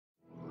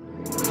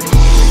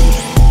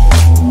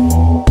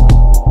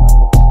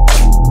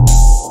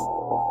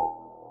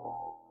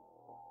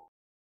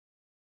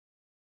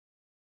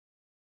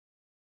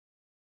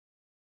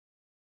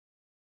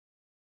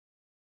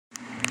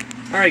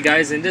Alright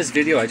guys, in this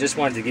video I just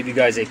wanted to give you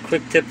guys a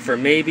quick tip for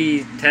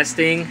maybe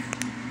testing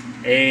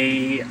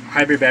a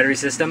hybrid battery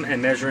system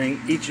and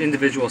measuring each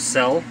individual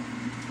cell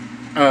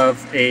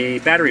of a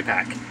battery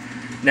pack.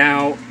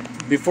 Now,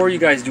 before you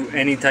guys do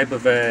any type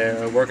of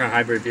work on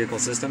hybrid vehicle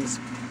systems,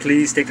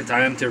 please take the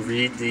time to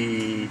read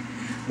the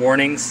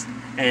warnings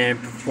and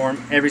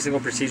perform every single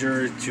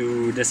procedure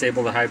to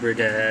disable the high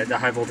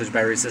voltage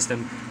battery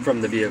system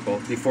from the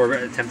vehicle before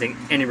attempting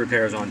any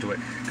repairs onto it,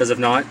 because if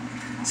not,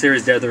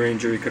 serious death or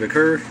injury could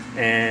occur,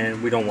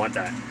 and we don't want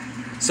that.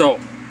 So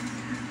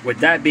with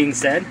that being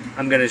said,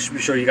 I'm going to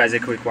show you guys a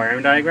quick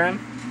wiring diagram,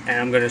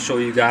 and I'm going to show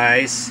you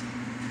guys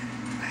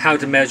how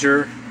to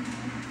measure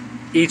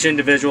each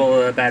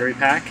individual battery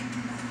pack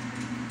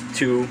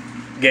to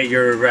get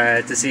your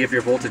to see if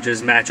your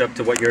voltages match up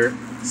to what your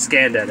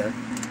scan data,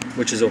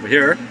 which is over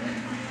here,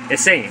 is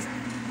saying.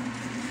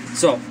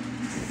 So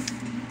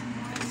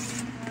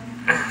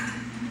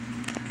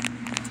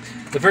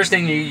the first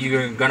thing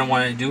you're going to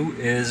want to do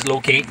is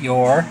locate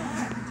your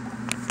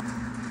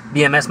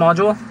BMS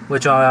module,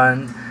 which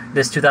on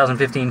this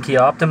 2015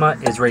 Kia Optima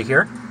is right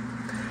here.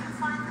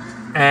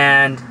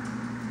 And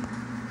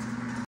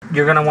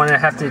you're going to want to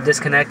have to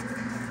disconnect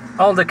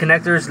all the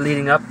connectors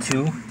leading up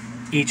to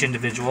each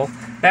individual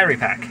battery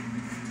pack.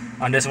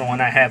 On this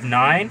one I have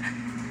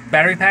 9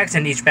 battery packs,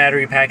 and each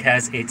battery pack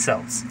has 8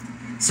 cells.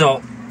 So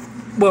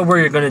what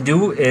we're going to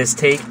do is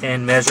take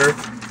and measure.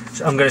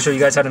 I'm going to show you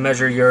guys how to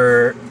measure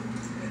your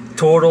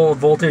total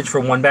voltage for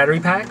one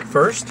battery pack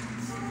first.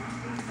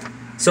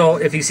 So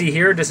if you see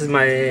here, this is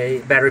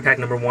my battery pack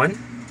number 1,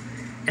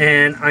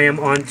 and I am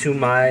onto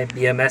my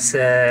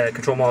BMS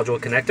control module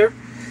connector.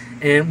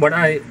 And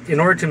in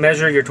order to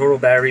measure your total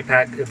battery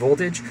pack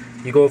voltage,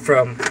 you go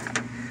from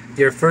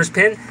your first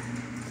pin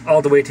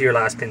all the way to your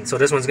last pin. So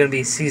this one's going to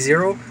be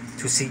C0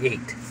 to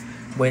C8,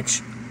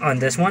 which on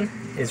this one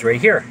is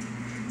right here,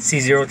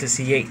 C0 to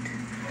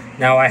C8.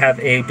 Now I have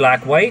a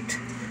black-white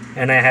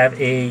and I have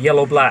a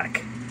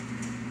yellow-black.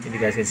 If you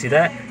guys can see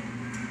that.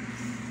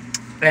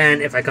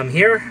 And if I come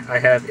here, I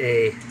have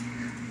a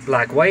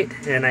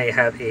black-white and I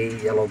have a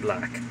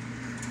yellow-black.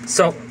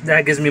 So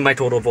that gives me my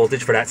total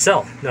voltage for that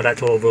cell. Now that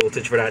total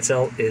voltage for that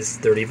cell is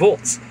 30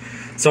 volts.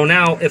 So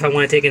now if I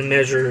want to take and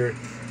measure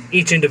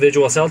each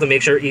individual cell to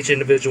make sure each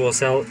individual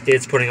cell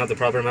is putting out the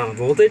proper amount of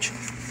voltage,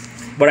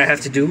 what I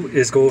have to do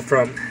is go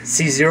from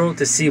C0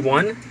 to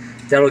C1.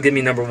 That'll give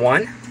me number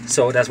 1.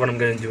 So that's what I'm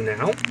going to do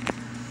now.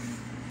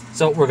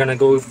 So we're going to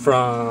go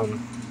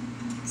from,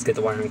 let's get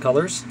the wiring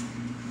colors.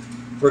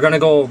 We're going to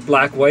go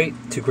black-white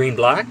to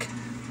green-black.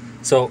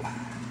 So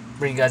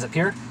bring you guys up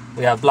here.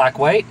 We have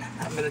black-white.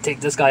 I'm going to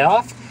take this guy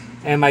off,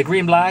 and my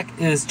green-black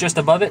is just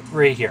above it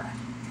right here.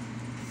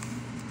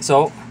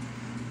 So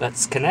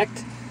let's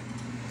connect,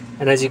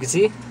 and as you can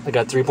see, I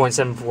got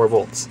 3.74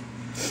 volts.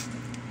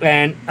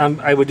 And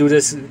I would do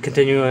this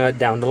continuing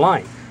down the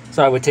line.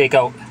 So I would take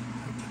out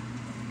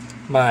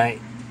my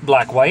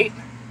black-white,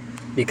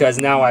 because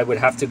now I would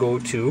have to go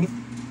to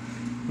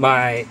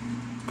my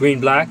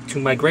green-black to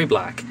my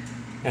gray-black,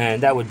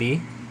 and that would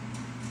be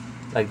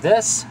like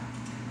this.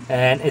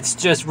 And it's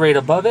just right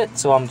above it,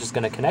 so I'm just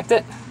going to connect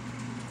it.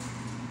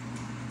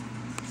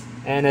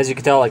 And as you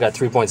can tell, I got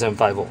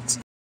 3.75 volts.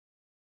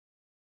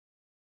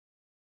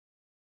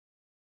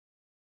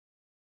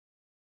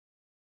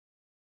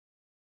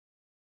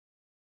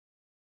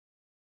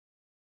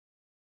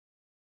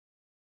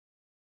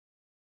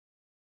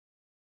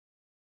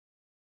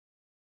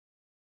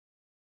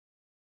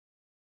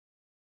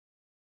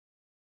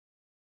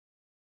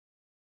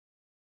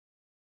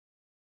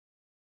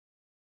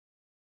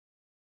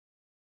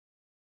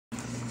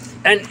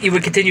 And you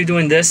would continue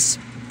doing this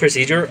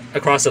procedure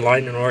across the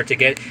line in order to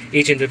get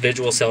each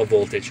individual cell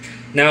voltage.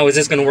 Now, is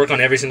this going to work on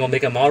every single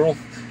make and model?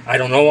 I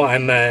don't know.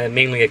 I'm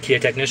mainly a Kia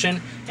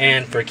technician,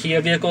 and for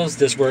Kia vehicles,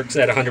 this works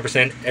at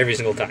 100% every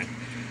single time.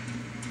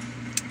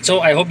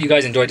 So I hope you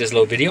guys enjoyed this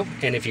little video,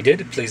 and if you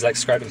did, please like,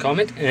 subscribe, and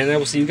comment, and I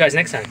will see you guys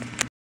next time.